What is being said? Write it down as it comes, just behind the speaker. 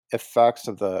effects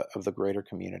of the greater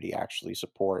community actually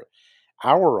support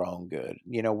our own good.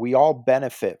 We all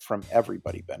benefit from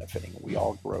everybody benefiting. We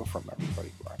all grow from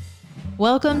everybody growing.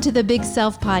 Welcome to the Big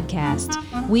Self Podcast.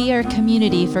 We are a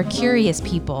community for curious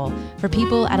people, for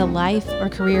people at a life or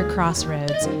career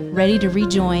crossroads, ready to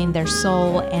rejoin their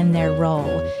soul and their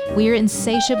role. We are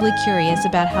insatiably curious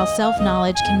about how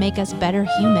self-knowledge can make us better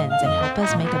humans and help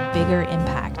us make a bigger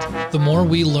impact. The more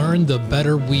we learn, the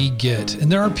better we get.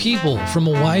 And there are people from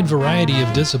a wide variety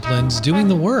of disciplines doing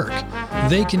the work.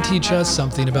 They can teach us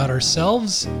something about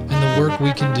ourselves and the work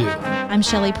we can do. I'm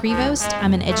Shelley Prevost.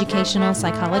 I'm an educational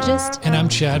psychologist. And I'm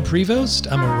Chad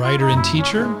Prevost. I'm a writer and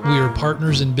teacher. We are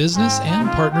partners in business and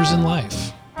partners in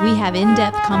life. We have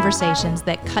in-depth conversations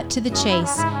that cut to the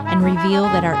chase and reveal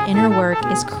that our inner work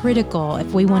is critical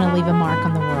if we want to leave a mark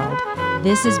on the world.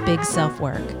 This is Big Self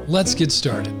Work. Let's get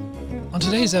started. On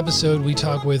today's episode, we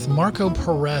talk with Marco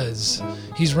Perez.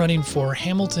 He's running for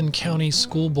Hamilton County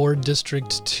School Board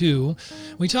District 2.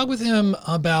 We talk with him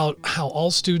about how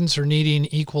all students are needing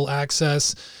equal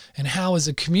access and how, as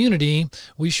a community,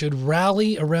 we should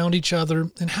rally around each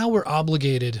other and how we're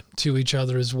obligated to each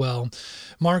other as well.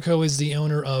 Marco is the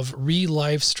owner of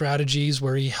Re-Life Strategies,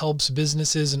 where he helps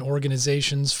businesses and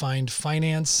organizations find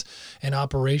finance and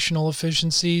operational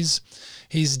efficiencies.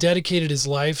 He's dedicated his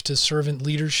life to servant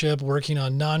leadership, working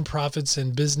on nonprofits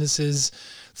and businesses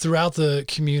throughout the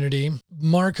community.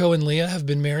 Marco and Leah have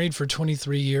been married for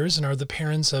 23 years and are the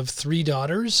parents of 3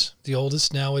 daughters, the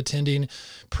oldest now attending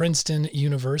Princeton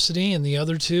University, and the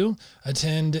other 2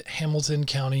 attend Hamilton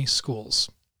County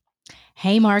schools.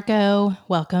 Hey, Marco.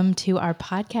 Welcome to our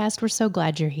podcast. We're so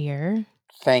glad you're here.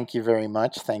 Thank you very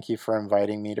much. Thank you for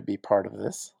inviting me to be part of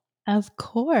this. Of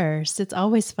course. It's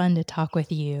always fun to talk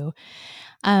with you.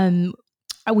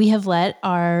 We have let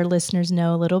our listeners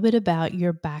know a little bit about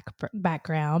your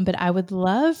background, but I would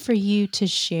love for you to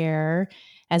share,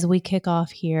 as we kick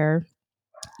off here,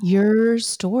 your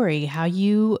story, how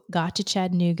you got to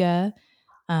Chattanooga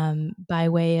by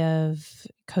way of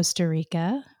Costa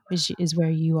Rica, which is where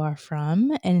you are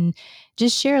from, and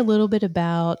just share a little bit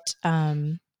about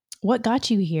what got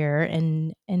you here,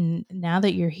 and now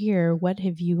that you're here, what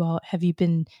have you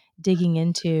been digging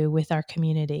into with our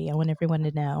community? I want everyone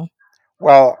to know.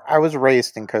 Well, I was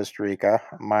raised in Costa Rica.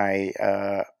 My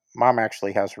mom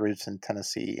actually has roots in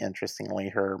Tennessee. Interestingly,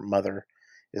 her mother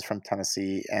is from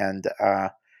Tennessee, and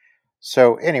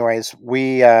so, anyways,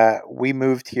 we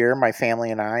moved here. My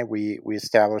family and I we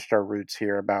established our roots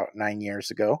here about 9 years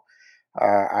ago.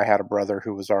 I had a brother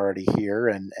who was already here,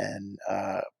 and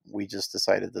we just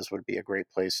decided this would be a great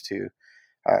place to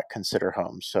consider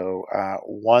home. So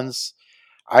once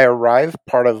I arrive,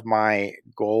 part of my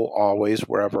goal always,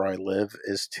 wherever I live,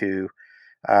 is to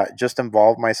just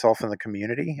involve myself in the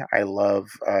community. I love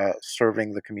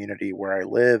serving the community where I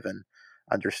live and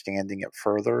understanding it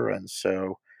further. And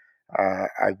so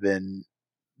I've been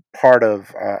part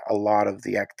of a lot of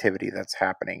the activity that's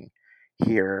happening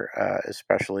here,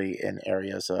 especially in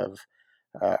areas of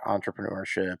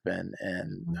entrepreneurship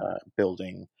and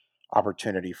building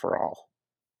opportunity for all.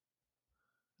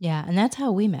 Yeah, and that's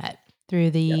how we met,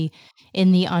 through Yeah.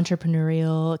 in the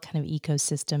entrepreneurial kind of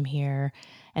ecosystem here.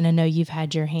 And I know you've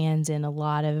had your hands in a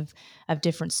lot of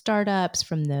different startups,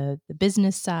 from the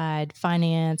business side,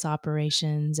 finance,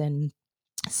 operations, and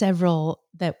several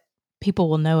that people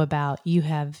will know about. You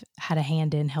have had a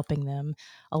hand in helping them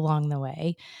along the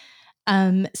way.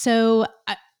 So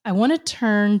I want to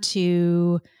turn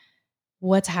to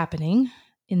what's happening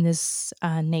in this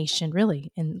nation,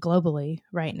 really, and globally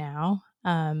right now.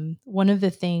 One of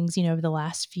the things, over the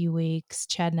last few weeks,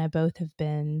 Chad and I both have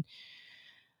been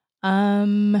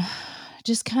um,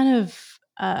 just kind of,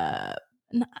 I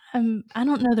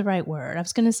don't know the right word. I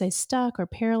was going to say stuck or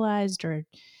paralyzed, or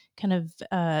kind of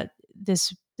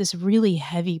this really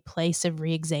heavy place of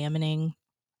reexamining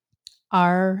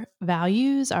our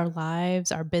values, our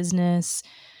lives, our business,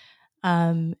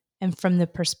 and from the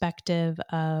perspective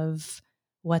of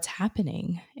what's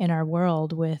happening in our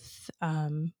world with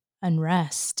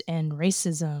unrest and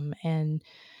racism, and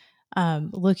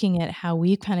looking at how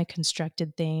we've kind of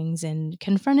constructed things and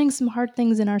confronting some hard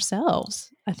things in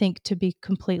ourselves. I think, to be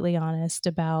completely honest,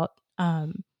 about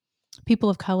people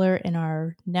of color in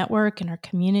our network and our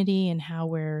community and how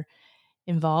we're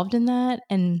involved in that.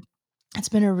 And it's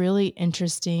been a really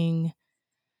interesting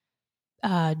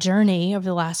journey over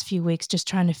the last few weeks, just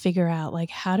trying to figure out, like,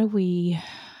 how do we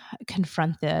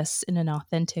confront this in an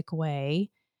authentic way.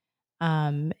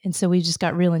 And so we just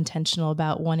got real intentional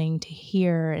about wanting to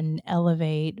hear and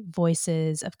elevate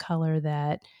voices of color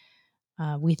that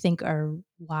we think are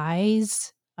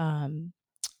wise,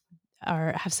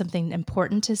 are have something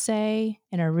important to say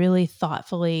and are really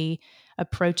thoughtfully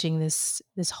approaching this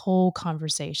whole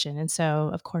conversation. And so,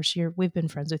 of course, we've been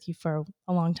friends with you for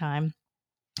a long time.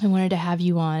 I wanted to have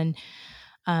you on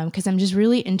because I'm just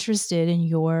really interested in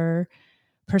your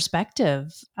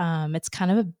perspective. It's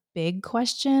kind of a big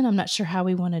question. I'm not sure how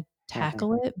we want to Mhm.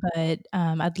 tackle it, but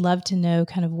I'd love to know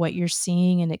kind of what you're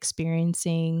seeing and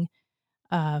experiencing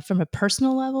from a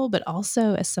personal level, but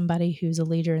also as somebody who's a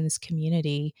leader in this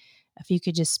community. If you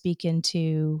could just speak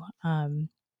into,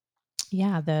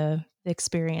 yeah, the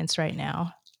experience right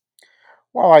now.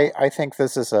 Well, I think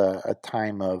this is a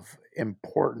time of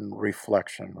important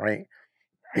reflection, right?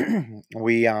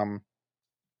 we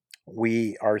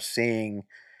we are seeing,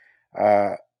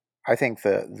 uh, I think,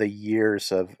 the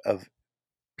years of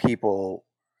people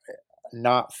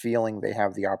not feeling they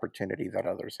have the opportunity that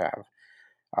others have.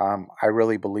 I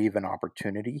really believe in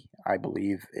opportunity. I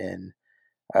believe in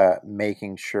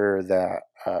making sure that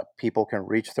people can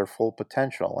reach their full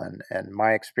potential. And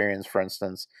my experience, for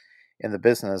instance, in the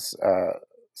business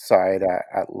side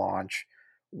at launch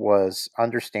was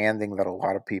understanding that a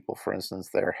lot of people, for instance,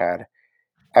 there had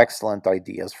excellent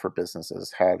ideas for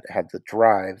businesses, had the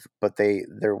drive, but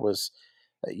there was,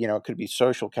 it could be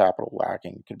social capital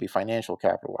lacking, it could be financial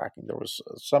capital lacking. There was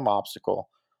some obstacle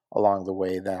along the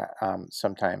way that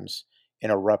sometimes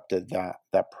interrupted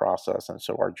that process, and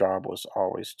so our job was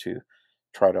always to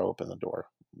try to open the door.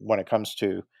 When it comes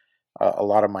to a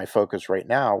lot of my focus right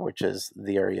now, which is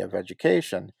the area of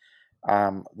education,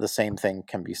 the same thing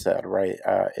can be said, right?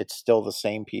 It's still the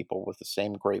same people with the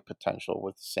same great potential,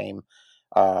 with the same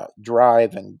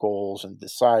drive and goals and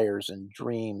desires and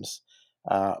dreams,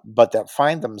 but that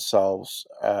find themselves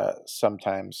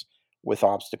sometimes with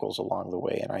obstacles along the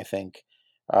way. And I think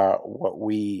what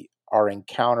we are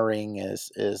encountering is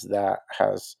that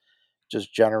has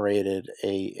just generated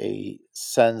a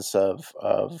sense of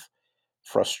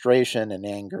frustration and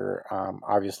anger.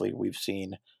 Obviously, we've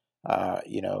seen,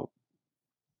 you know,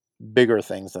 bigger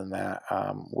things than that,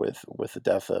 with the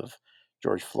death of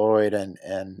George Floyd and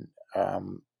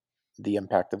the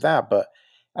impact of that. But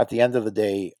at the end of the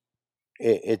day,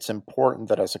 it's important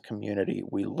that as a community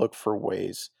we look for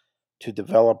ways to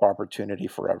develop opportunity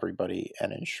for everybody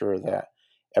and ensure that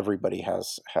everybody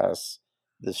has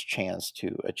this chance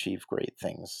to achieve great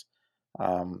things,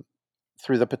 um,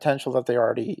 through the potential that they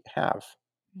already have.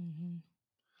 Mhm.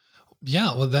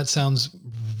 Yeah, well, that sounds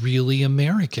really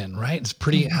American, right? It's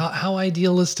pretty how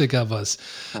idealistic of us.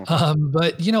 Mhm.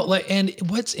 But like, and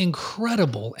what's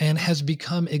incredible and has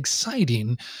become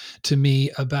exciting to me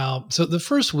about so the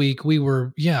first week we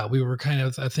were kind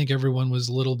of I think everyone was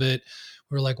a little bit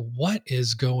we are like, what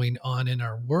is going on in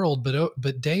our world?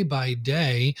 But day by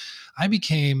day, I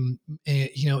became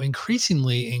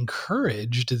increasingly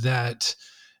encouraged that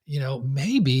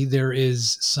maybe there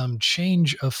is some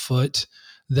change afoot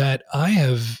that I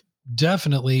have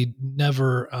definitely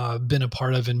never been a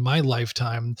part of in my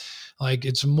lifetime. Like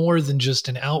it's more than just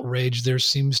an outrage. There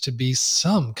seems to be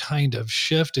some kind of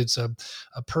shift. It's a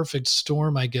perfect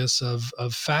storm, I guess, of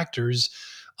factors.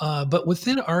 But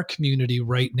within our community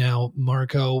right now,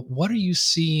 Marco, what are you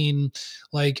seeing?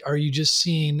 Like, are you just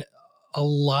seeing a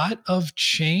lot of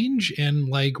change and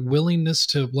like willingness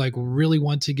to like really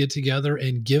want to get together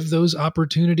and give those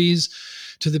opportunities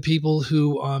to the people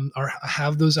who are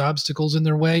have those obstacles in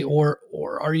their way, or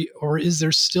are you, or is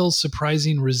there still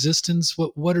surprising resistance?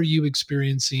 What are you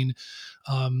experiencing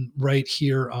right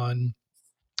here on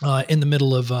in the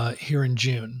middle of here in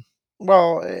June?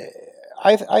 Well,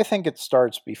 I think it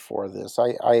starts before this.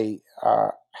 I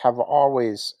have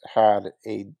always had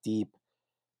a deep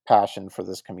passion for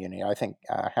this community. I think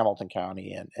Hamilton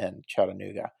County and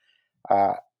Chattanooga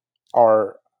uh,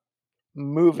 are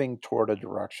moving toward a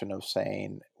direction of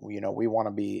saying, we want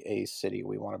to be a city,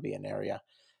 we want to be an area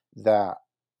that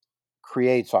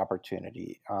creates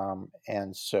opportunity.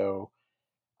 And so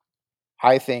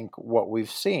I think what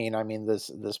we've seen, I mean,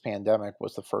 this pandemic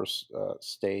was the first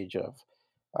stage of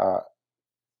uh,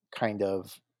 kind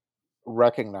of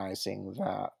recognizing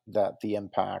that the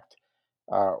impact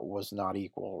was not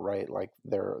equal, right? Like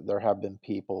there have been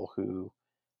people who,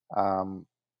 um,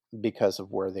 because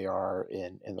of where they are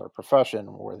in their profession,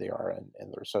 where they are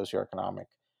in their socioeconomic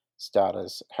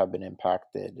status, have been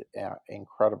impacted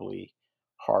incredibly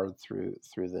hard through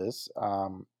this,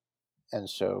 and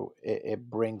so it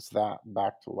brings that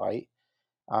back to light.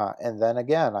 And then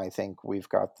again, I think we've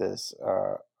got this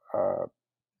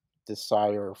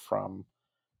desire from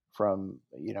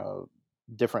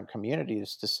different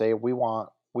communities to say we want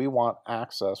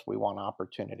access, we want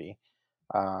opportunity,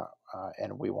 uh,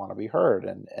 and we want to be heard,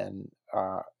 and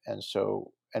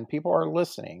so and people are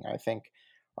listening. I think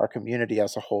our community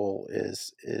as a whole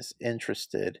is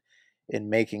interested in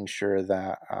making sure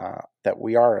that that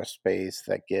we are a space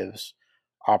that gives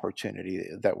opportunity,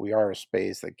 that we are a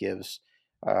space that gives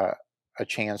uh, a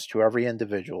chance to every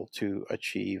individual to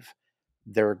achieve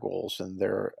their goals and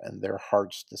their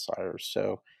heart's desires.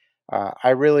 So I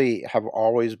really have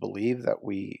always believed that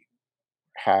we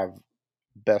have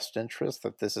best interest,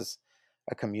 that this is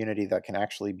a community that can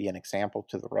actually be an example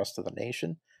to the rest of the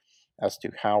nation as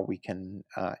to how we can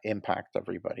impact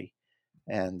everybody.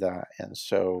 And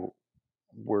so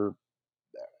we're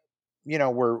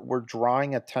we're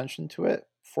drawing attention to it,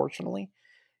 fortunately,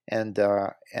 and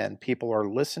people are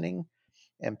listening,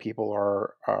 and people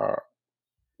are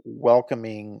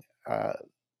welcoming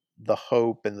the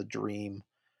hope and the dream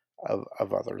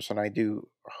of others. And I do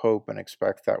hope and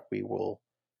expect that we will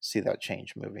see that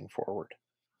change moving forward.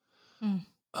 Mm,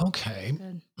 Okay.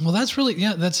 good. Well, that's really,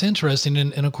 yeah, that's interesting.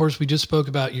 And of course, we just spoke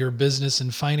about your business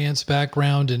and finance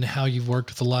background and how you've worked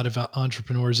with a lot of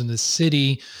entrepreneurs in the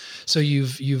city. So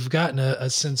you've gotten a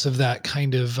sense of that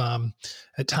kind of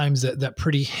at times that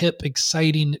pretty hip,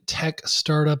 exciting tech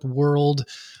startup world.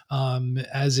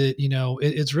 As it,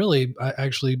 it's really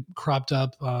actually cropped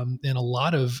up in a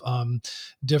lot of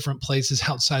different places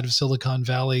outside of Silicon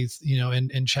Valley.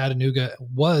 And Chattanooga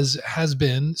has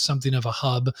been something of a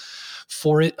hub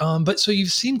for it. But so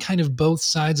you've seen kind of both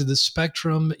sides of the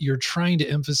spectrum. You're trying to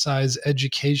emphasize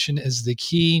education as the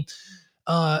key.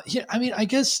 Yeah, I mean, I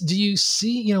guess, do you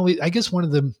see, I guess one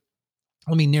of the,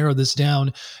 let me narrow this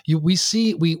down.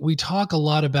 We talk a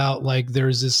lot about, like,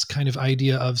 there's this kind of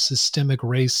idea of systemic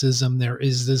racism.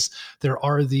 There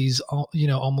are these,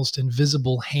 almost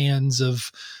invisible hands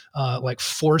of like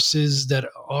forces that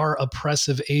are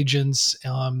oppressive agents,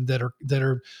 that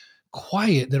are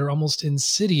quiet, that are almost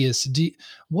insidious.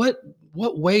 What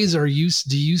what ways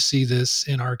do you see this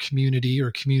in our community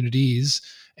or communities?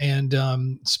 And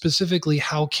specifically,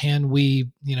 how can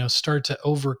we, start to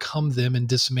overcome them and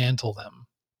dismantle them?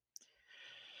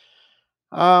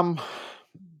 Um,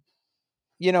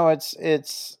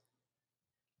 it's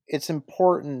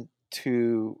important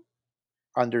to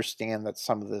understand that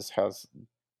some of this has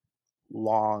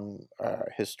long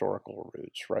historical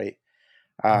roots, right?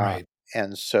 Uh, Right.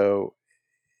 and so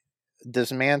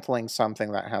dismantling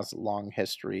something that has long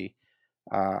history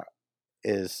uh,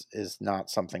 is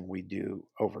not something we do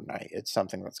overnight. It's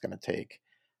something that's going to take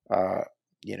uh,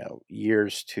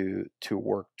 years to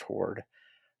work toward.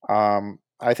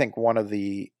 I think one of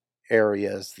the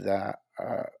areas that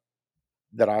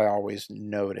I always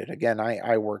noted, again,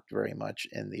 I worked very much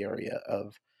in the area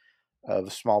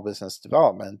of small business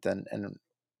development, and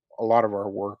a lot of our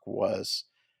work was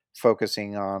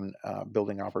focusing on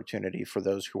building opportunity for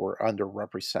those who were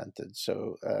underrepresented.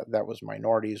 So that was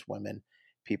minorities, women,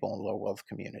 people in low wealth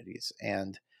communities.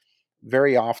 And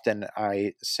very often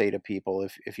I say to people,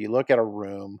 if you look at a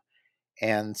room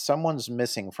and someone's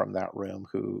missing from that room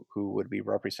who would be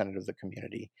representative of the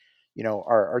community,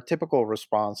 our typical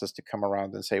response is to come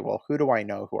around and say, well, who do I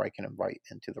know who I can invite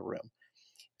into the room?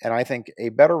 And I think a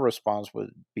better response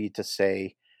would be to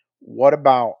say, what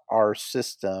about our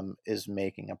system is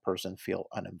making a person feel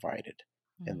uninvited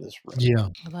in Mm, this room? Yeah.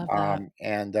 I love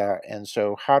that. And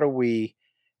so how do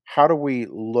we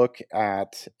look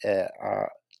at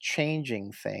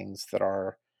changing things that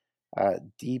are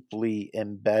deeply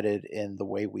embedded in the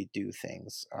way we do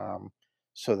things,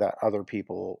 so that other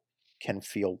people can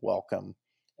feel welcome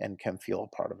and can feel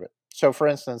a part of it. So, for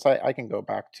instance, I can go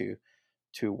back to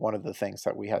one of the things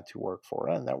that we had to work for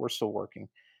and that we're still working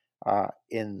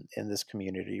in this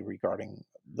community regarding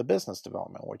the business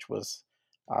development, which was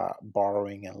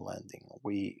borrowing and lending.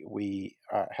 We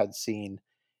had seen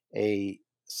a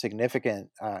significant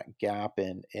gap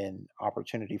in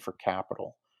opportunity for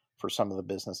capital for some of the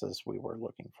businesses we were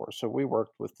looking for. So we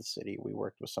worked with the city, we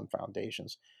worked with some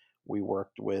foundations, we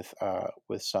worked with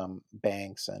some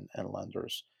banks and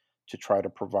lenders to try to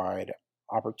provide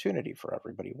opportunity for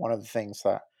everybody. One of the things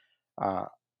that uh,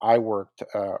 I worked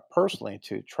personally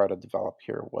to try to develop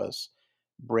here was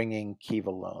bringing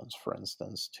Kiva loans, for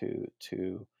instance,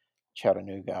 to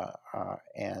Chattanooga,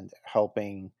 and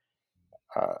helping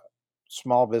uh,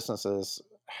 small businesses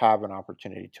have an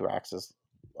opportunity to access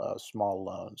small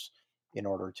loans in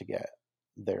order to get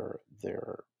their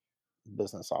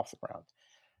business off the ground.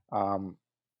 Um,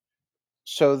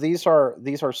 so these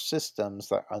are systems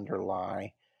that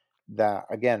underlie that.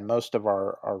 Again, most of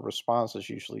our response is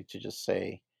usually to just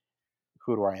say,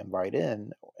 who do I invite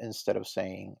in, instead of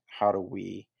saying, how do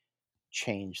we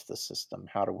change the system?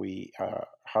 How do we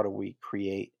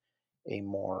create a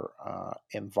more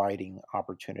inviting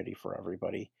opportunity for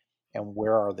everybody? And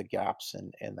where are the gaps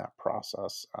in that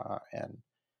process?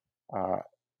 Uh,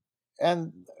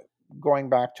 and going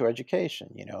back to education,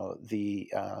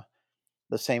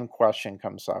 the same question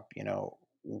comes up.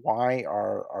 Why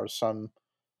are some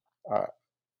uh,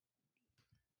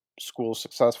 schools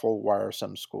successful? Why are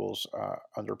some schools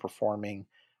underperforming?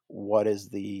 What is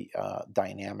the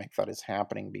dynamic that is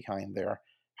happening behind there?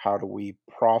 How do we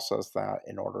process that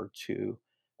in order to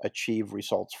achieve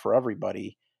results for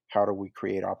everybody? How do we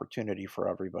create opportunity for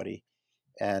everybody?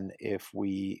 And if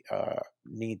we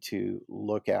need to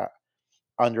look at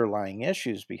underlying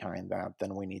issues behind that,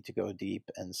 then we need to go deep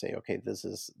and say, okay, this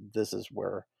is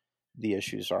where the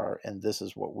issues are, and this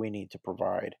is what we need to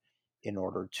provide in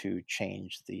order to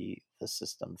change the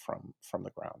system from the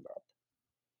ground up.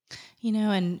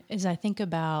 And as I think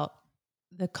about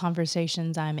the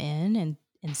conversations I'm in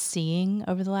and seeing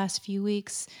over the last few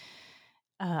weeks,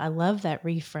 I love that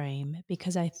reframe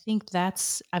because I think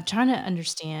I'm trying to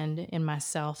understand in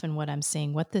myself and what I'm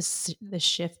seeing what the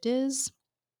shift is.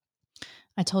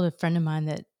 I told a friend of mine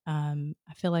that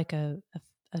I feel like a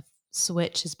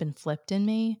switch has been flipped in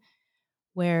me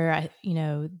where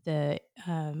the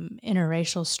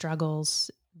interracial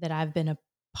struggles that I've been a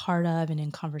part of and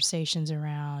in conversations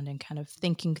around and kind of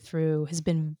thinking through has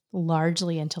been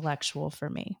largely intellectual for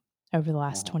me over the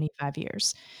last Mhm. 25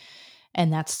 years.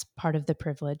 And that's part of the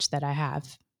privilege that I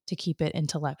have to keep it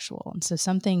intellectual. And so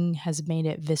something has made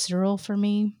it visceral for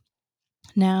me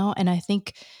now. And I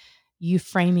think you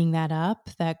framing that up,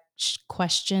 that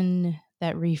question,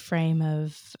 that reframe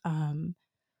of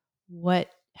what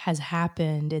has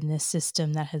happened in this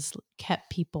system that has kept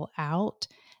people out,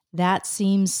 that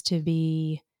seems to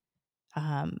be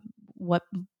what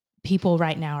people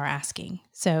right now are asking.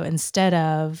 So instead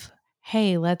of,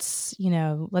 hey, let's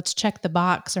check the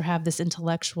box or have this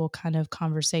intellectual kind of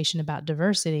conversation about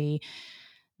diversity,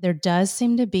 there does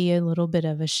seem to be a little bit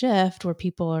of a shift where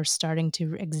people are starting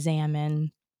to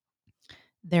examine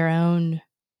their own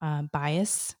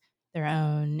bias, their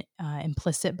own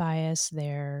implicit bias,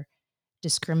 their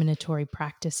discriminatory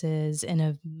practices in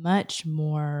a much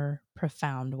more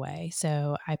profound way.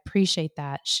 So I appreciate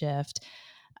that shift.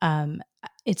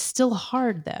 It's still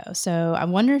hard though. So I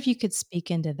wonder if you could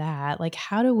speak into that. Like,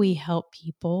 how do we help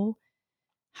people?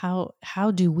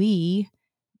 How do we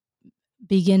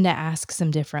begin to ask some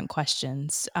different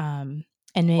questions? And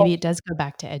maybe Well, it does go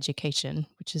back to education,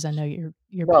 which is I know your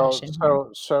well, passion here.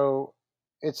 so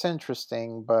it's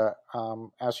interesting, but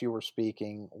as you were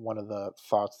speaking, one of the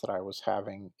thoughts that I was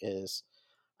having is,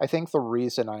 I think the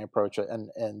reason I approach it,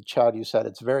 and Chad, you said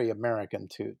it's very American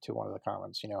to one of the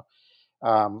comments.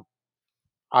 Um,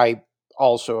 I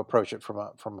also approach it from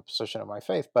a position of my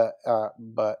faith,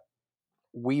 but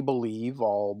we believe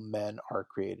all men are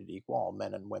created equal, all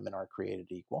men and women are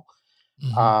created equal.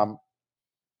 Hmm. Um,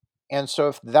 and so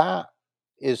if that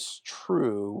is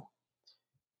true,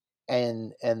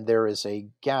 and there is a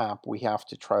gap, we have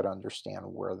to try to understand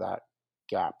where that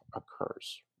gap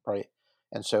occurs, right?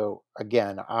 And so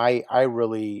again, I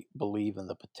really believe in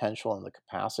the potential and the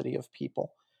capacity of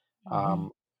people. Mhm.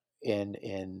 Um,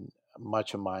 in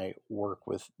much of my work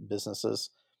with businesses,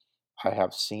 I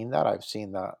have seen that. I've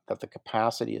seen that the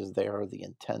capacity is there, the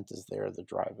intent is there, the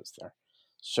drive is there.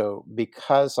 So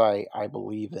because I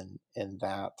believe in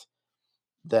that,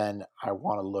 then I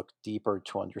want to look deeper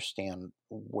to understand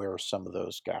where some of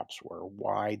those gaps were.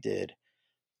 Why did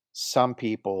some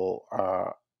people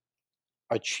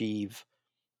achieve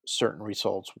certain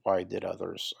results? Why did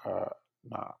others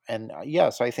not? And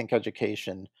yes, I think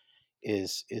education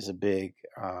is a big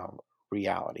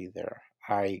reality there.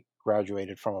 I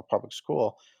graduated from a public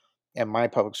school, and my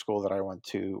public school that I went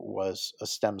to was a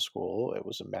STEM school. It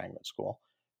was a magnet school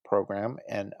program,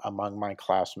 and among my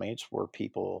classmates were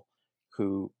people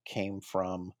who came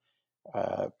from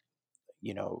uh,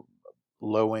 you know,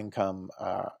 low income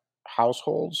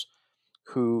households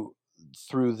who,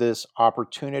 through this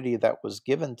opportunity that was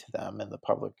given to them in the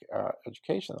public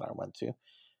education that I went to,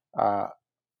 uh,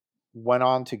 went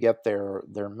on to get their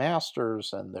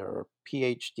masters and their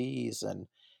PhDs,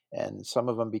 and some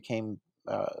of them became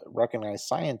recognized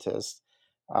scientists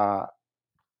uh,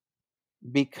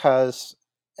 because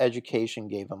education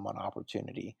gave them an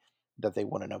opportunity that they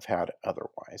wouldn't have had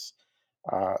otherwise.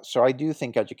 So I do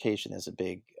think education is a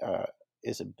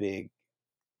big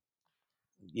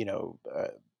you know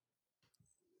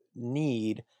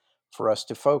need for us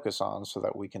to focus on so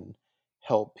that we can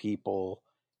help people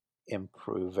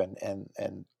improve,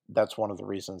 and that's one of the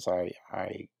reasons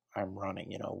I'm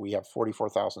running. We have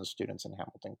 44,000 students in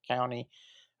Hamilton County,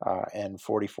 and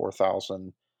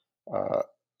 44,000 uh,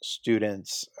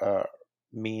 students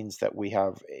means that we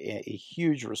have a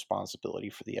huge responsibility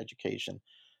for the education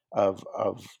of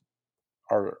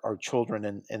our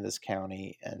children in this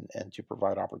county, and to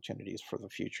provide opportunities for the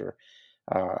future,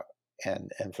 uh,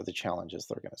 and for the challenges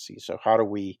they're going to see. So how do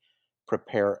we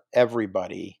prepare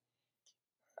everybody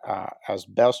as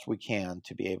best we can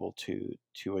to be able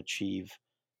to achieve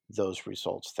those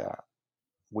results that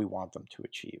we want them to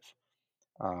achieve?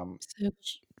 Um, So,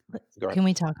 Go ahead, can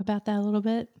we talk about that a little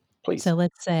bit? please. So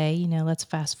let's say, let's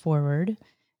fast forward.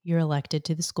 You're elected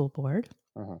to the school board,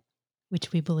 Hmm.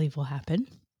 which we believe will happen,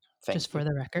 just Thank you. for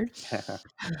the record.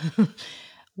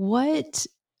 What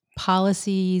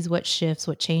policies, what shifts,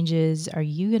 what changes are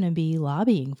you going to be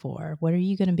lobbying for? What are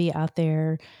you going to be out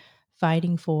there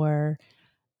fighting for,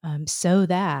 so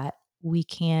that we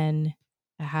can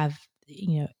have,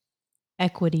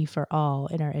 equity for all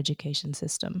in our education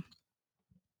system?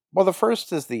 Well, the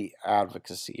first is the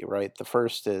advocacy, right? The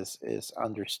first is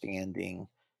understanding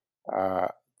uh,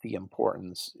 the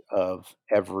importance of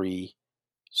every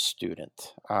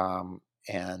student,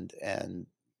 and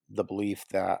the belief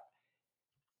that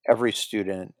every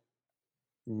student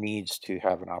needs to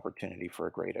have an opportunity for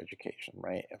a great education,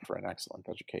 right? For an excellent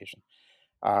education.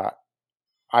 Uh,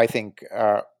 I think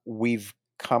we've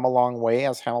come a long way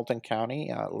as Hamilton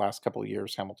County. Last couple of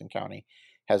years, Hamilton County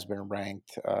has been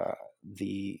ranked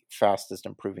the fastest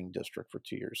improving district for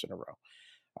 2 years in a row.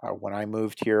 When I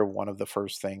moved here, one of the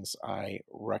first things I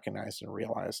recognized and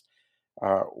realized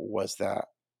was that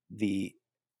the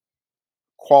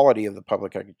quality of the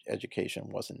public education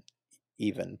wasn't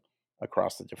even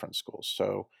across the different schools.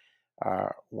 So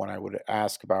when I would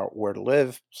ask about where to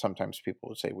live, sometimes people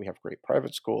would say we have great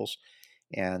private schools,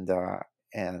 and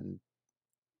and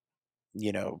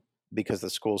you know because the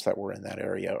schools that were in that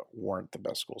area weren't the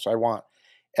best schools. I want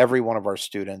every one of our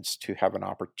students to have an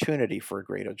opportunity for a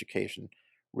great education,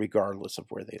 regardless of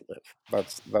where they live.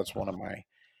 That's one of my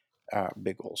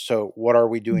big goals. So, what are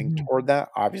we doing Mhm. toward that?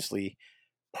 Obviously,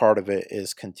 part of it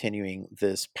is continuing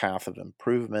this path of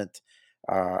improvement.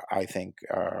 I think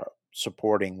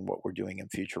supporting what we're doing in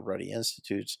future ready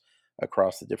institutes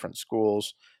across the different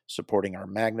schools, supporting our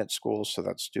magnet schools so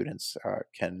that students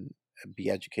can be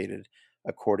educated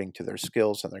according to their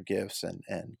skills and their gifts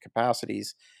and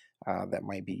capacities that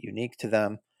might be unique to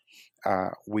them.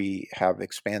 We have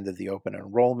expanded the open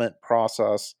enrollment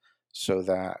process so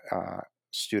that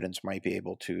students might be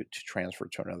able to transfer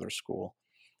to another school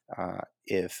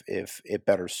if it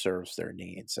better serves their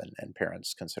needs, and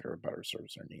parents consider it better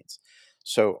serves their needs.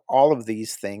 So all of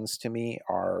these things to me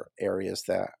are areas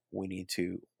that we need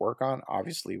to work on.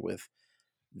 Obviously, with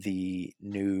the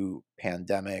new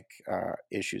pandemic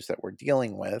issues that we're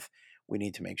dealing with, we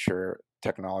need to make sure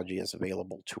technology is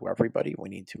available to everybody. We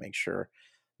need to make sure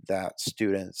that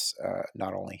students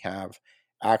not only have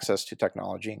access to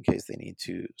technology in case they need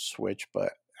to switch,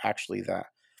 but actually that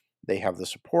they have the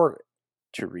support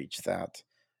to reach that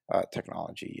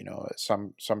technology.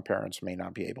 Some parents may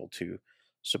not be able to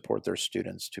support their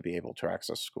students to be able to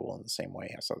access school in the same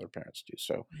way as other parents do.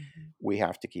 So Mhm. we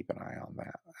have to keep an eye on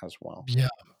that as well. Yeah,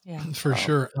 Yeah. for Um,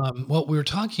 sure. Well, we were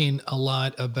talking a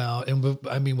lot about, and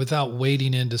I mean, without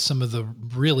wading into some of the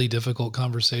really difficult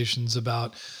conversations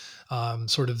about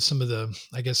sort of some of the,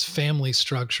 I guess, family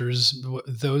structures.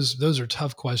 Those are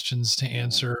tough questions to mhm,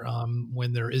 answer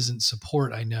when there isn't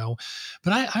support. I know,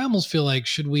 but I almost feel like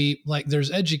should we like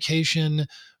there's education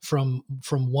from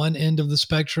one end of the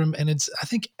spectrum, and it's I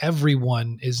think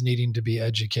everyone is needing to be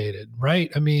educated, right?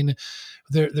 I mean,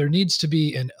 there needs to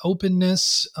be an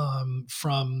openness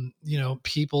from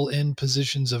people in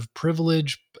positions of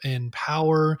privilege and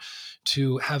power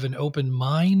to have an open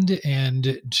mind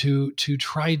and to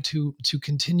try to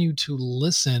continue to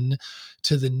listen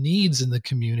to the needs in the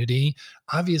community.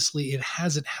 Obviously it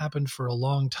hasn't happened for a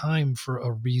long time for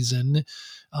a reason.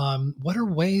 What are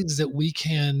ways that we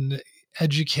can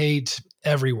educate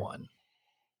everyone?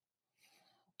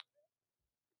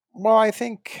 well, I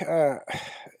think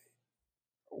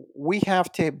we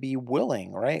have to be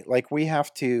willing, right? Like we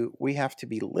have to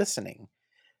be listening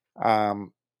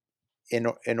um,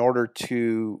 in order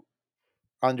to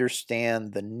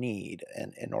understand the need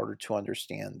and in order to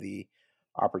understand the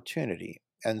opportunity.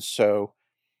 And so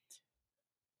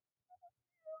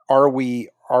are we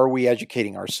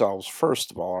educating ourselves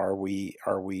first of all? Are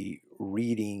we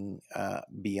reading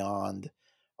beyond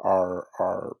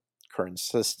our current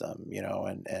system,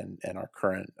 and our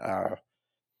current uh,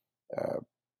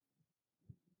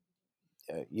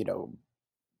 you know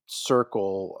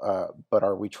circle, but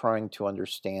are we trying to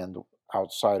understand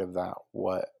outside of that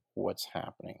what's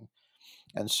happening?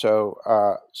 And so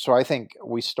I think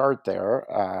we start there.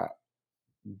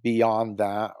 Beyond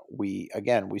that, we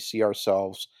see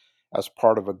ourselves as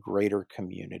part of a greater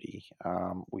community.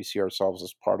 We see ourselves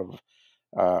as part of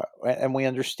And we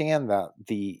understand that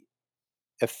the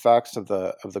effects of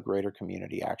the greater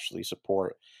community actually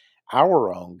support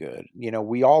our own good.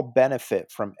 We all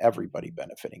benefit from everybody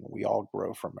benefiting. We all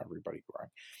grow from everybody growing.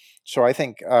 So I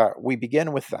think we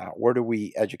begin with that. Where do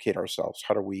we educate ourselves?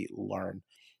 How do we learn?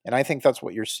 And I think that's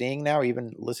what you're seeing now.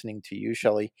 Even listening to you,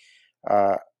 Shelley,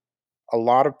 uh, a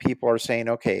lot of people are saying,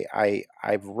 "Okay,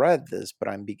 I've read this, but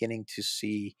I'm beginning to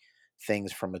see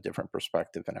things from a different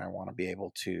perspective, and I want to be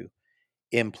able to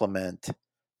implement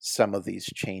some of these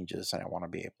changes, and I want to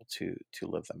be able to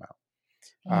live them out."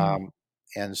 Mm,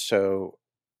 And so,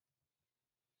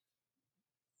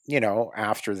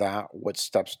 after that, what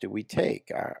steps do we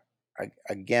take?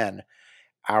 Again,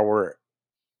 our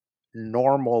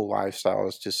normal lifestyle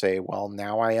is to say, well,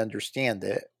 now I understand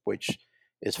it, which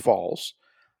is false.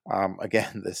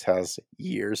 Again, this has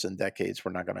years and decades.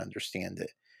 We're not going to understand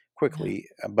it yeah. quickly.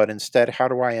 But instead, how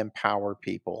do I empower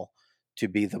people to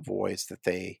be the voice that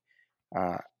they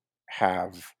uh,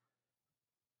 have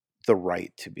the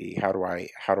right to be? How do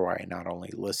I not only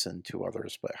listen to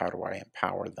others, but how do I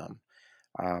empower them?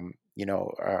 Um, you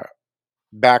know, uh,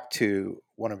 Back to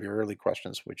one of your early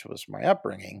questions, which was my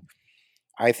upbringing.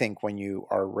 I think when you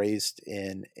are raised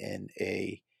in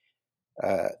a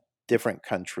uh, different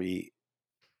country,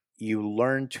 you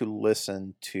learn to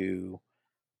listen to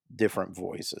different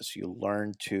voices. You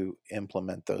learn to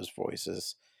implement those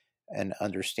voices and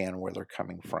understand where they're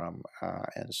coming from,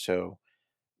 and so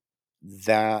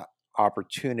that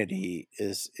opportunity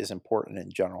is important in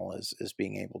general. Is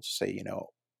being able to say,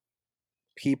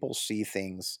 people see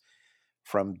things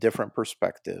from different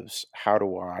perspectives. How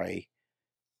do I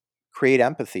create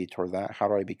empathy toward that? How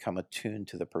do I become attuned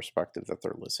to the perspective that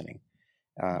they're listening,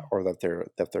 Yeah. or that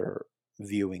they're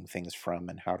viewing things from,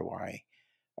 and how do I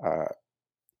uh,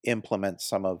 implement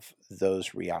some of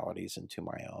those realities into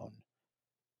my own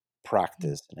Mm.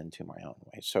 practice and into my own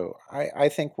way? So I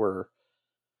think we're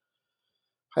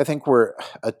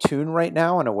attuned right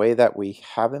now in a way that we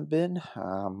haven't been,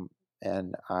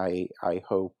 and I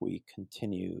hope we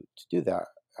continue to do that,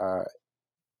 uh,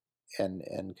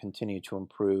 and continue to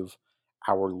improve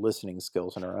our listening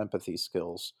skills and our empathy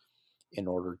skills in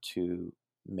order to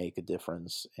make a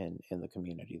difference in the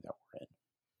community that we're in.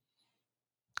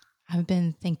 I've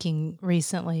been thinking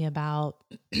recently about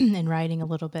and writing a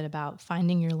little bit about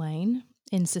finding your lane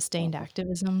in sustained Mhm.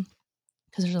 activism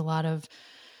because there's a lot of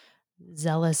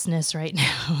zealousness right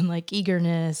now and like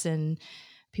eagerness and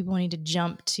people wanting to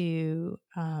jump to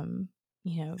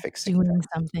Fixing doing things.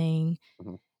 something.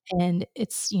 Mhm. And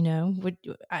it's,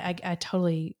 I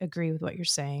totally agree with what you're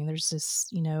saying. There's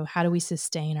this, how do we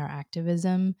sustain our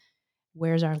activism?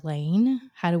 Where's our lane?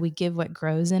 How do we give what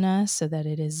grows in us so that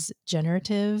it is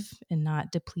generative and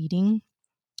not depleting?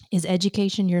 Is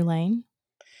education your lane?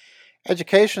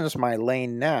 Education is my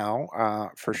lane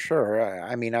now, for sure.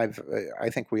 I mean, I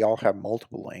think we all have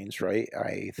multiple lanes, right?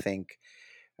 I think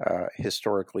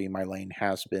historically my lane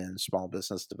has been small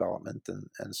business development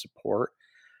and support,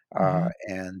 Mhm.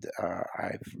 and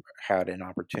I've had an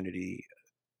opportunity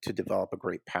to develop a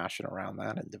great passion around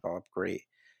that and develop great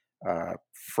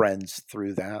friends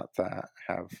through that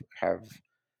have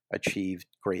achieved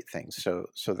great things.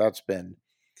 So that's been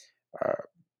uh,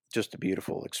 just a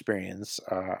beautiful experience.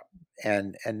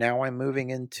 And now I'm moving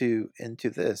into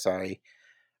this. I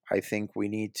think we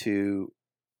need to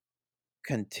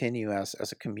continue as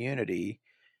a community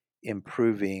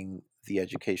improving the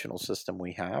educational system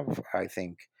we have. I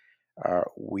think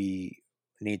we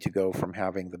need to go from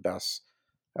having the best,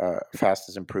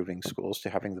 fastest improving schools to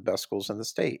having the best schools in the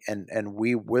state, and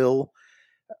we will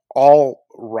all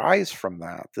rise from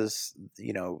that.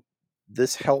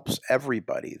 This helps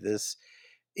everybody. This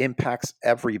impacts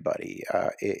everybody.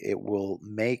 It will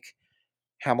make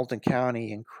Hamilton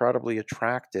County incredibly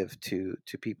attractive to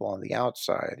people on the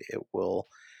outside. It will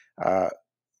uh,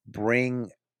 bring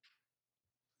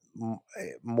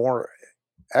more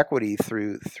equity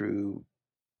through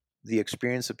the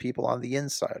experience of people on the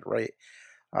inside, right?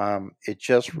 It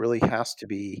just really has to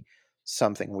be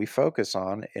something we focus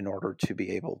on in order to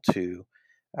be able to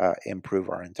improve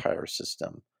our entire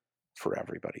system for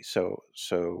everybody. So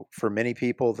for many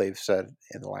people, they've said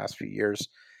in the last few years,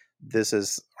 this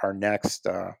is our next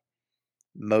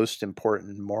most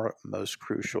important, most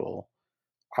crucial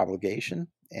obligation,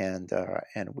 and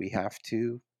we have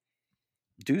to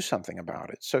do something about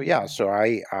it. So yeah, so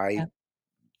I Yeah.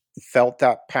 felt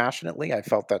that passionately. I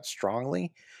felt that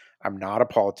strongly. I'm not a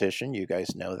politician. You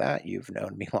guys know that. You've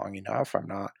known me long enough. I'm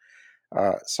not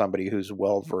somebody who's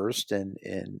well versed in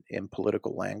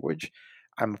political language.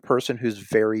 I'm a person who's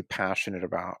very passionate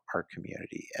about our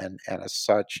community, and as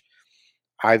such,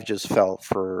 I've just felt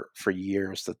for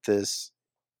years that this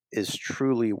is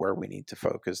truly where we need to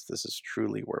focus. This is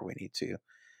truly where we need to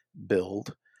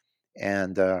build.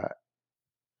 And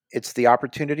it's the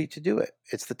opportunity to do it.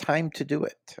 It's the time to do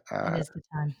it. It is the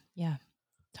time. Yeah,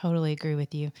 totally agree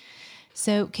with you.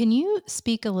 So, can you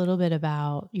speak a little bit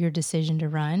about your decision to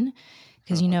run?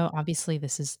 Because, Mhm. obviously,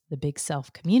 this is the big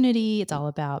self community. It's all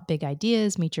about big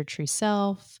ideas, meet your true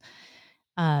self.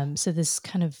 So, this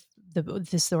kind of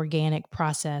this organic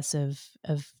process of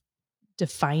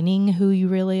defining who you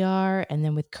really are, and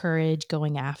then with courage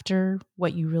going after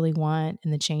what you really want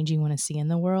and the change you want to see in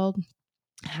the world.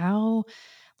 How,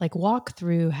 like, walk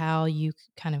through how you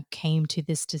kind of came to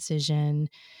this decision,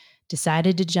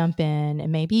 decided to jump in,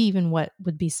 and maybe even what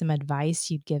would be some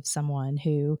advice you'd give someone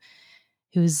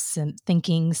who's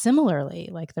thinking similarly,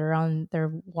 like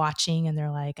they're watching and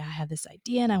they're like, I have this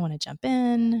idea and I want to jump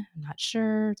in, I'm not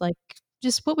sure, like,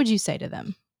 just what would you say to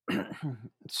them?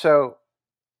 So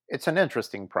it's an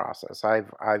interesting process.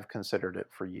 I've considered it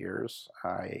for years.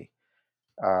 I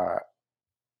uh,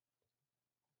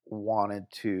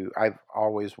 I've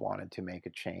always wanted to make a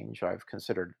change. I've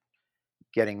considered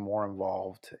getting more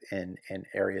involved in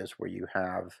areas where you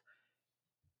have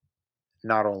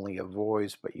not only a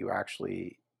voice, but you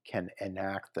actually can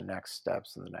enact the next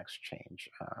steps and the next change.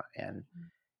 And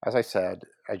as I said,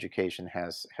 education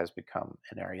has become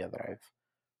an area that I've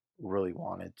really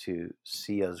wanted to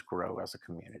see us grow as a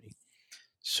community.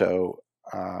 So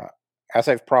uh, as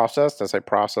I processed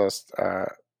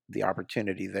the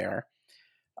opportunity there,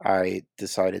 I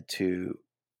decided to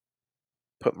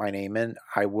put my name in.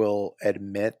 I will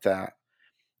admit that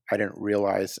I didn't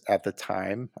realize at the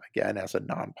time, again, as a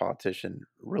non-politician,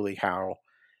 really how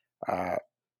uh,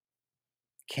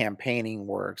 campaigning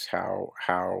works, how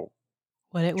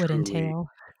What it would truly entail?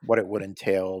 what it would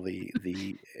entail, the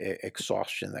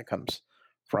exhaustion that comes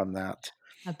from that.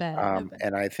 I bet.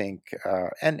 And I think,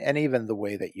 and even the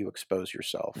way that you expose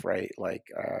yourself, right? Like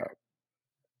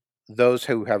those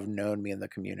who have known me in the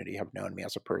community have known me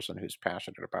as a person who's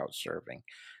passionate about serving,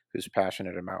 who's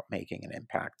passionate about making an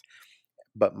impact.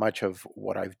 But much of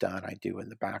what I've done, I do in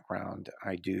the background.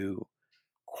 I do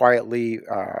quietly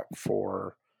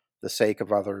for the sake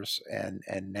of others, and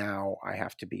now I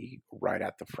have to be right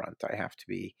at the front. I have to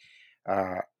be,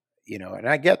 uh, and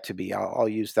I get to be. I'll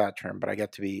use that term, but I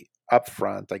get to be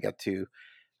upfront. I get to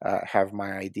have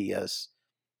my ideas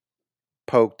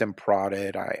poked and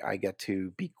prodded. I get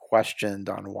to be questioned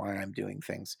on why I'm doing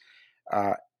things.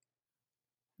 Uh,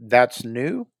 that's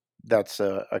new. That's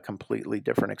a completely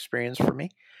different experience for me.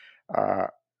 Uh,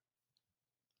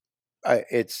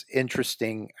 it's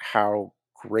interesting how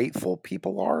grateful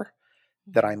people are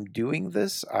that Mhm. I'm doing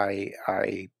this.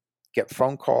 I get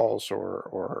phone calls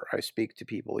or I speak to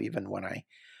people even when I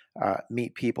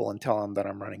meet people and tell them that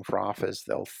I'm running for office.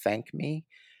 They'll thank me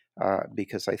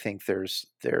because I think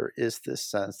there is this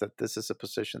sense that this is a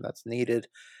position that's needed,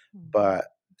 Mhm. but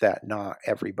that not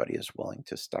everybody is willing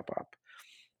to step up.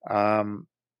 Um,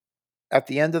 at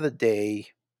the end of the day,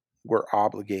 we're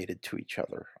obligated to each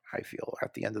other. I feel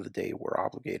at the end of the day, we're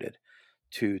obligated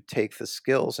to take the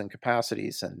skills and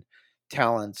capacities and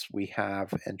talents we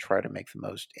have and try to make the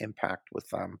most impact with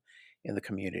them in the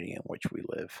community in which we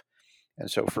live.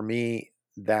 And so for me,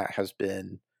 that has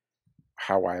been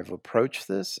how I've approached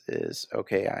this is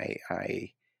okay,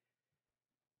 I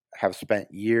have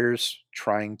spent years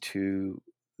trying to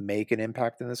make an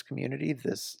impact in this community.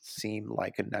 This seemed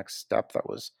like a next step that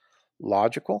was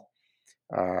logical.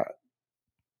 Uh,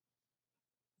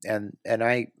 and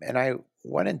I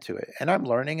went into it, and I'm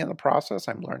learning in the process.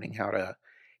 I'm learning how to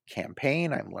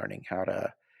campaign. I'm learning how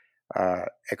to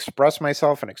express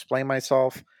myself and explain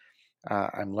myself.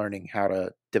 I'm learning how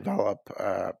to develop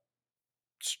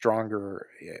stronger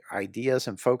ideas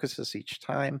and focuses each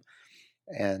time.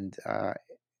 And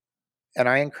and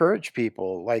I encourage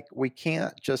people, like, we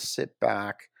can't just sit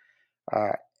back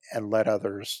uh, and let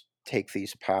others take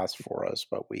these paths for us,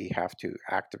 but we have to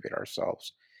activate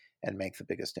ourselves and make the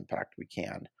biggest impact we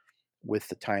can with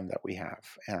the time that we have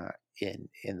in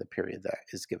the period that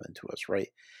is given to us, right?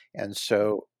 And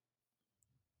so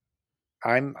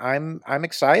I'm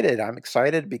excited. I'm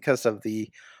excited because of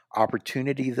the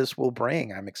opportunity this will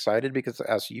bring. I'm excited because,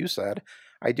 as you said,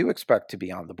 I do expect to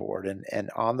be on the board,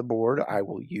 and on the board, I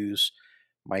will use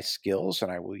my skills,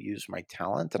 and I will use my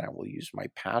talent, and I will use my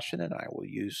passion, and I will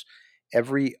use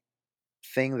everything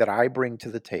that I bring to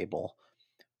the table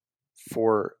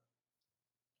for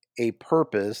a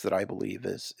purpose that I believe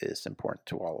is important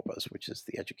to all of us, which is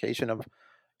the education of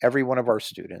every one of our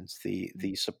students, the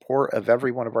support of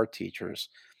every one of our teachers,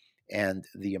 and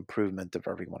the improvement of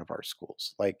every one of our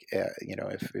schools. Like,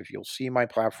 if you'll see my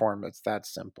platform, it's that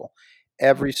simple.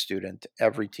 every student,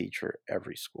 every teacher,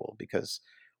 every school, because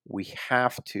we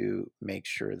have to make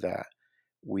sure that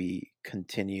we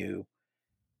continue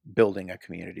building a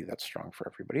community that's strong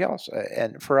for everybody else.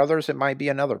 And for others, it might be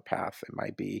another path. It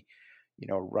might be,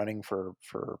 running for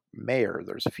mayor.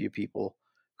 There's a few people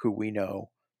who we know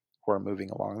who are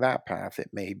moving along that path. It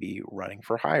may be running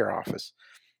for higher office.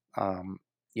 Um,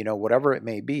 whatever it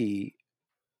may be,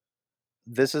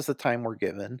 this is the time we're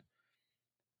given.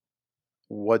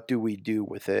 What do we do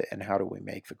with it, and how do we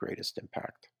make the greatest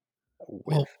impact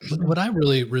with Well, with it? what I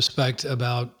really respect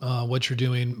about what you're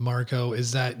doing, Marco,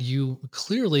 is that you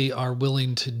clearly are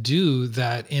willing to do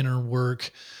that inner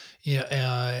work,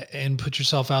 yeah, and put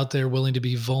yourself out there, willing to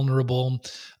be vulnerable,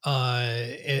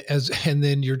 and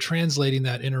then you're translating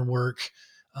that inner work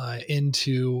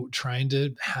into trying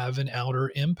to have an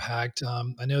outer impact.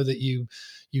 I know that you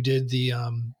did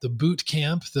the boot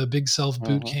camp, the Big Self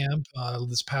boot Mhm. camp,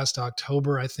 this past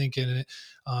October, I think, and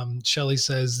Shelly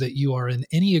says that you are an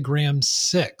Enneagram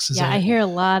 6. Is Yeah, I that hear a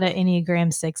lot of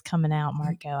Enneagram 6 coming out,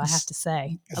 Marco, I have to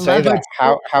say. I Say love but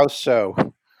that. it. How so?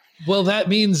 well, that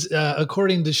means,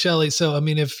 according to Shelley, so I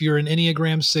mean, if you're an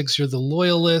Enneagram 6, you're the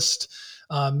loyalist,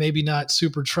 maybe not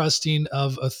super trusting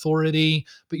of authority,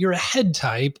 but you're a head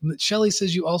type. Shelley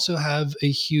says you also have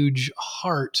a huge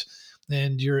heart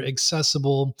and you're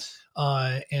accessible,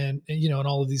 and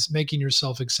all of these making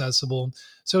yourself accessible.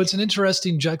 So it's an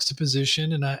interesting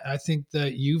juxtaposition. And I think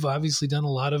that you've obviously done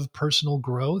a lot of personal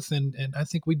growth, and I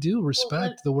think we do Well, let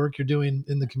respect the work you're doing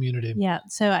in the community. Yeah,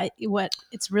 so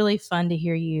it's really fun to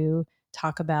hear you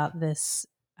talk about this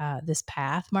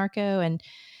path, Marco, and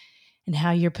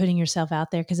how you're putting yourself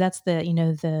out there because that's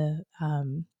the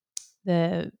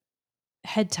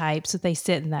head types that they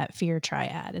sit in that fear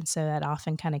triad, and so that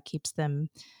often kind of keeps them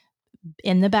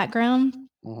in the background.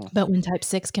 Mhm. But when type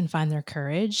 6 can find their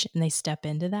courage and they step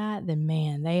into that, then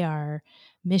man, they are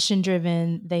mission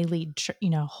driven. They lead,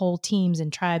 whole teams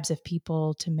and tribes of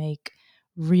people to make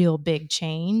real big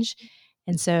change.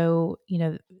 And so,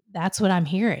 that's what I'm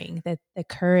hearing, that the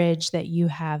courage that you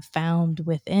have found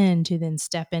within to then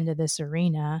step into this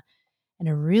arena in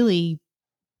a really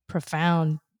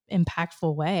profound,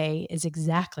 impactful way is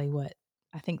exactly what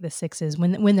I think the sixes,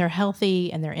 when they're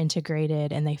healthy and they're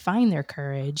integrated and they find their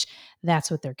courage, that's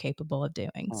what they're capable of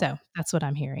doing. Mm. So that's what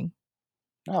I'm hearing.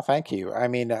 Oh, thank you. I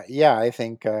mean, yeah, I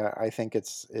think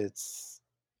it's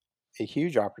a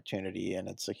huge opportunity, and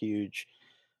it's a huge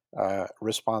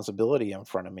responsibility in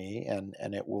front of me, and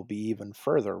it will be even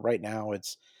further. Right now,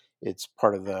 it's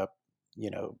part of the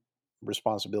you know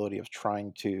responsibility of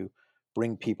trying to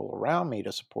bring people around me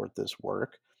to support this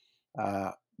work.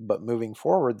 But moving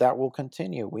forward, that will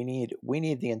continue. We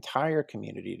need the entire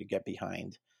community to get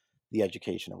behind the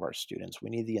education of our students.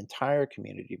 We need the entire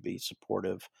community to be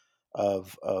supportive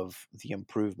of the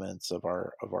improvements of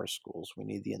our schools. We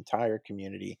need the entire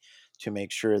community to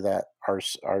make sure that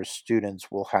our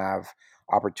students will have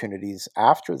opportunities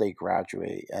after they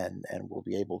graduate, and will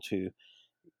be able to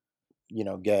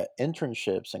get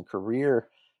internships and career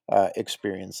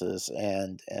experiences,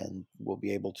 and will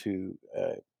be able to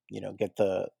get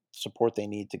the support they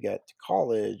need to get to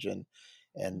college, and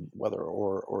whether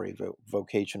or a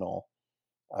vocational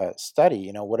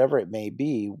study, whatever it may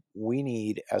be. We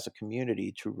need, as a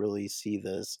community, to really see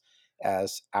this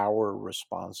as our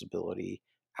responsibility,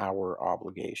 our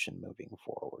obligation moving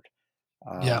forward.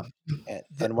 Yeah.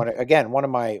 And again,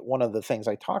 one of the things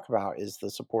I talk about is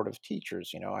the support of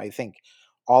teachers. I think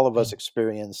all of us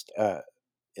experienced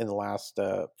in the last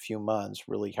few months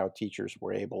really how teachers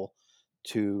were able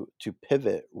to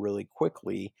pivot really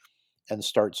quickly and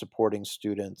start supporting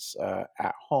students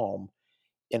at home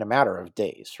in a matter of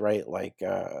days, right? Like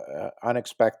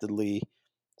unexpectedly,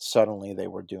 suddenly they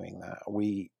were doing that.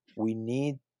 We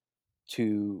need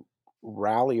to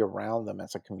rally around them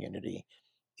as a community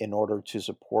in order to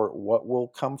support what will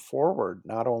come forward,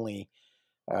 not only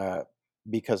uh,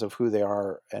 because of who they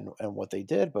are and what they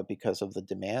did, but because of the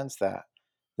demands that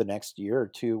the next year or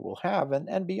two will have,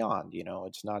 and beyond.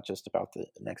 It's not just about the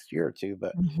next year or two,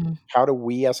 but Mhm. how do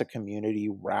we as a community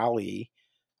rally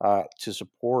to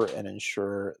support and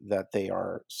ensure that they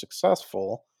are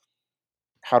successful?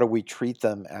 How do we treat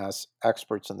them as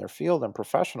experts in their field and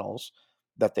professionals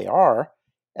that they are?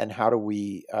 And how do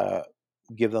we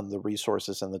give them the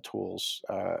resources and the tools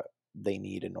they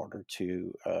need in order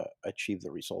to achieve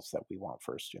the results that we want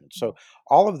for our students? So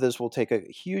all of this will take a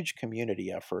huge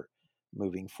community effort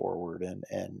moving forward,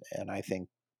 and I think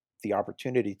the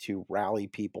opportunity to rally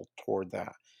people toward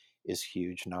that is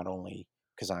huge, not only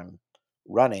because I'm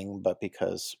running, but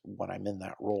because when I'm in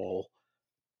that role,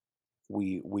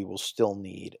 we will still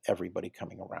need everybody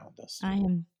coming around us.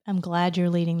 I'm glad you're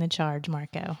leading the charge,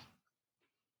 Marco.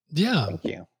 Yeah. Thank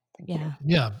you. Thank you. Yeah.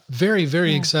 Yeah, very,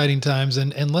 very Yeah. exciting times,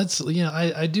 and let's,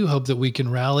 I do hope that we can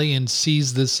rally and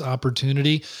seize this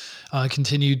opportunity,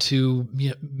 continue to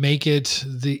make it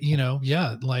the,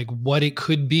 yeah, like what it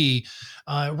could be.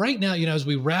 Right now, as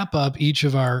we wrap up each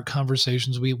of our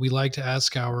conversations, we like to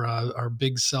ask our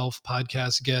Big Self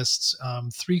podcast guests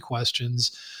three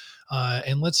questions,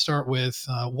 and let's start with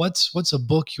what's a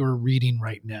book you're reading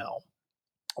right now?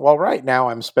 Well, right now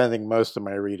I'm spending most of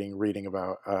my reading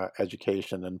about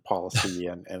education and policy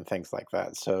and things like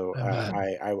that. So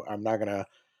I bet. I'm not gonna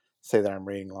say that I'm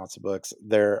reading lots of books.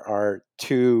 There are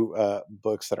two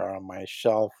books that are on my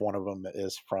shelf. One of them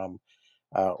is from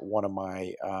one of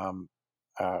my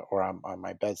or on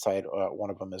my bedside. One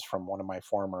of them is from one of my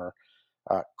former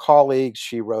colleagues.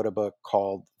 She wrote a book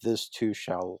called "This Too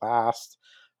Shall Last."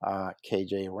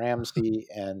 KJ Ramsey,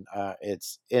 and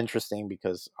it's interesting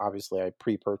because obviously I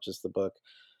pre-purchased the book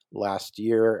last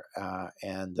year,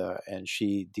 and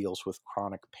she deals with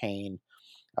chronic pain.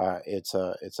 It's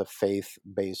a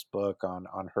faith-based book on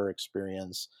her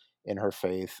experience in her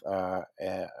faith,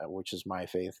 which is my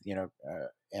faith,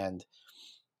 and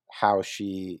how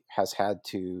she has had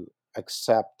to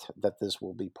accept that this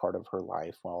will be part of her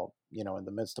life. Well, in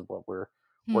the midst of what we're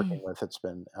Hmm. working with, it's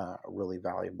been really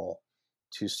valuable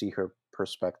to see her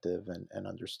perspective and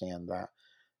understand that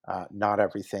not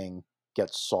everything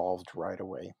gets solved right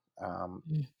away. Um,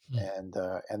 Mm.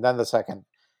 and then the second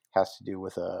has to do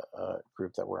with a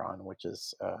group that we're on, which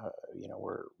is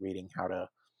we're reading how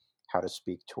to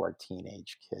speak to our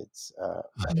teenage kids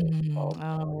better. Well,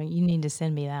 Oh, you need to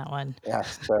send me that one. yeah,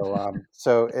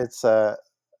 so it's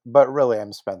but really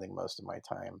I'm spending most of my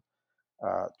time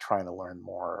trying to learn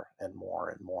more and more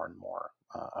and more and more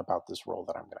about this role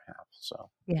that I'm going to have. So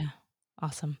Yeah.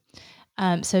 Awesome.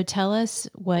 So tell us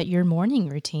what your morning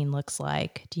routine looks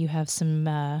like. Do you have some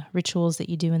rituals that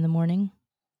you do in the morning?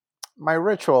 my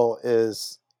ritual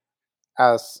is,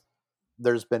 as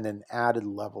there's been an added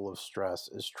level of stress,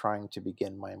 is trying to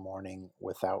begin my morning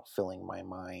without filling my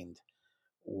mind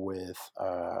with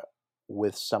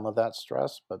with some of that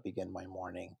stress, but begin my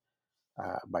morning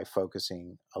by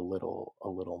focusing a little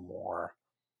more.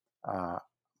 Uh,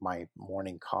 my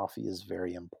morning coffee is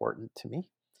very important to me.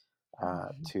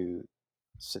 Mhm. To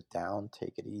sit down,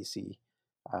 take it easy,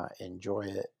 enjoy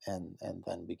it, and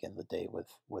then begin the day with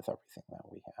everything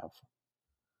that we have.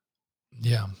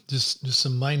 Yeah, just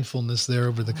some mindfulness there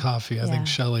over the Oh, coffee. I think yeah.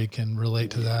 Shelley can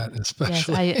relate to that, Yes,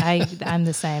 especially. I'm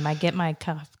the same. I get my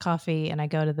coffee and I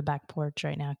go to the back porch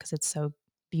right now because it's so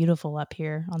beautiful up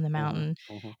here on the Hmm. mountain,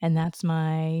 Hmm. and that's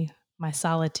my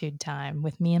solitude time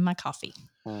with me and my coffee.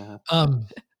 Hmm. um,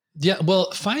 yeah.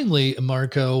 Well, finally,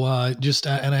 Marco, just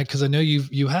and because I know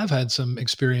you have had some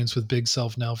experience with Big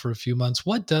Self now for a few months.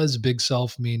 What does Big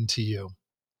Self mean to you?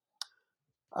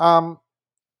 Um,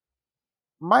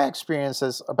 my experience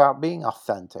is about being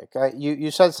authentic. You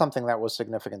said something that was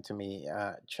significant to me,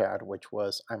 Chad, which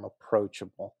was I'm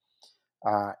approachable,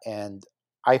 and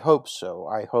I hope so.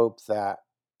 I hope that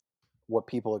what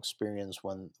people experience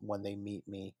when they meet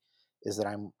me is that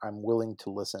I'm willing to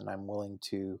listen. I'm willing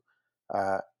to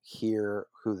hear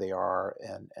who they are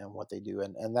and what they do,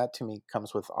 and that to me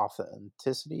comes with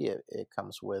authenticity. It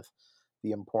comes with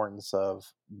the importance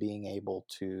of being able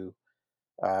to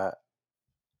uh,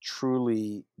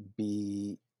 truly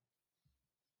be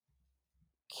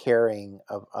caring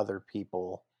of other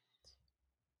people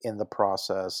in the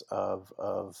process of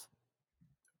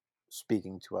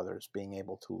speaking to others, being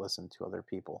able to listen to other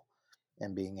people,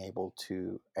 and being able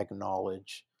to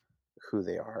acknowledge who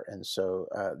they are. And so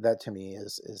that to me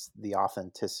is the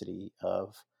authenticity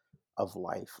of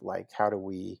life. Like, how do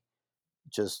we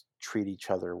just treat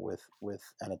each other with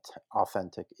an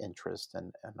authentic interest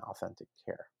and authentic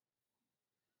care?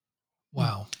 Mm,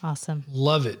 Wow, awesome.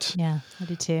 love it. Yeah, I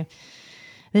do too.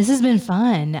 This has been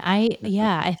fun. I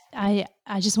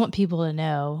just want people to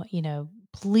know,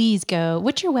 please go.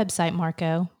 What's your website,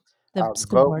 Marco? The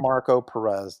school board.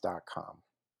 VoteMarcoPerez.com.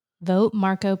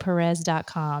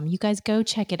 VoteMarcoPerez.com. You guys go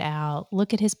check it out.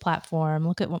 Look at his platform.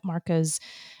 Look at what Marco's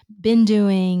been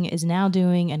doing, is now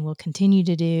doing, and will continue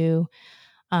to do.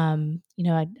 I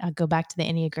go back to the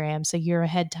Enneagram. So you're a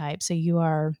head type. So you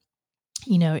are,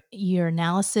 your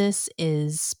analysis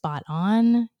is spot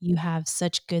on. You have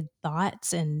such good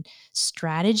thoughts and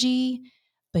strategy,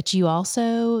 but you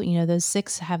also, those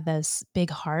six have those big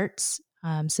hearts.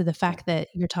 So the fact that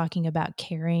you're talking about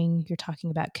caring, you're talking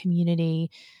about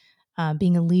community,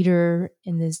 being a leader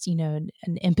in this, an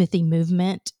empathy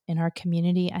movement in our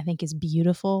community, I think is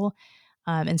beautiful.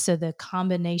 And so the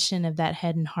combination of that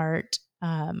head and heart,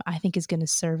 I think, is going to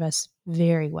serve us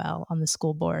very well on the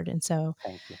school board. And so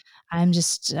Thank you. I'm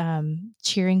just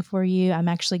cheering for you. I'm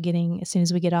actually getting, as soon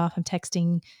as we get off, I'm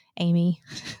texting Amy,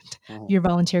 Mhm, your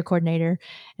volunteer coordinator,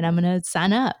 and I'm mhm. going to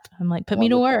sign up. I'm like, put me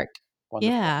to Wonderful. work.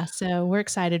 Wonderful. Yeah. So we're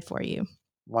excited for you.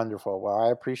 Wonderful. Well, I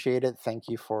appreciate it. Thank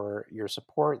you for your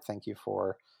support. Thank you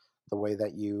for the way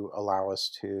that you allow us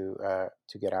to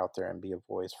get out there and be a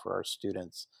voice for our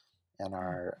students and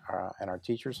our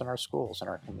teachers and our schools and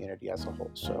our community as a whole.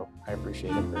 So I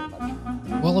appreciate it very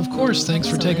much. Well, of course, thanks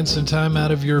for taking some Absolutely. time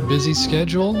out of your busy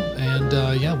schedule.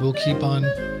 And yeah, we'll keep on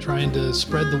trying to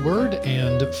spread the word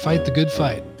and fight the good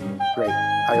fight. Great.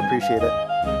 I appreciate it.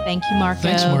 Thank you, Marco.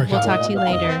 Thanks, Marco. We'll Have a talk to you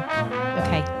wonderful day. later.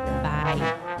 Okay.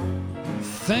 Bye.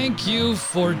 Thank you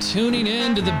for tuning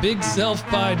in to the Big Self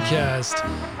Podcast.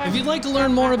 If you'd like to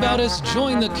learn more about us,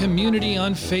 join the community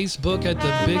on Facebook at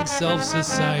the Big Self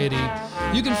Society.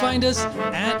 You can find us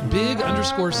at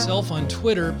big_self on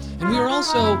Twitter, and we are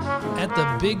also at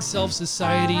the Big Self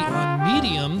Society on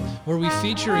Medium, where we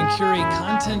feature and curate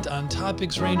content on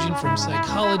topics ranging from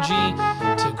psychology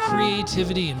to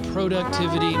creativity and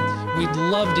productivity. We'd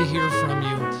love to hear from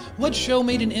you. What show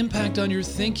made an impact on your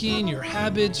thinking, your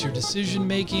habits, your decision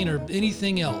making, or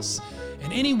anything else?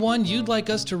 And anyone you'd like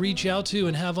us to reach out to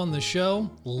and have on the show,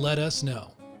 let us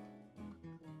know.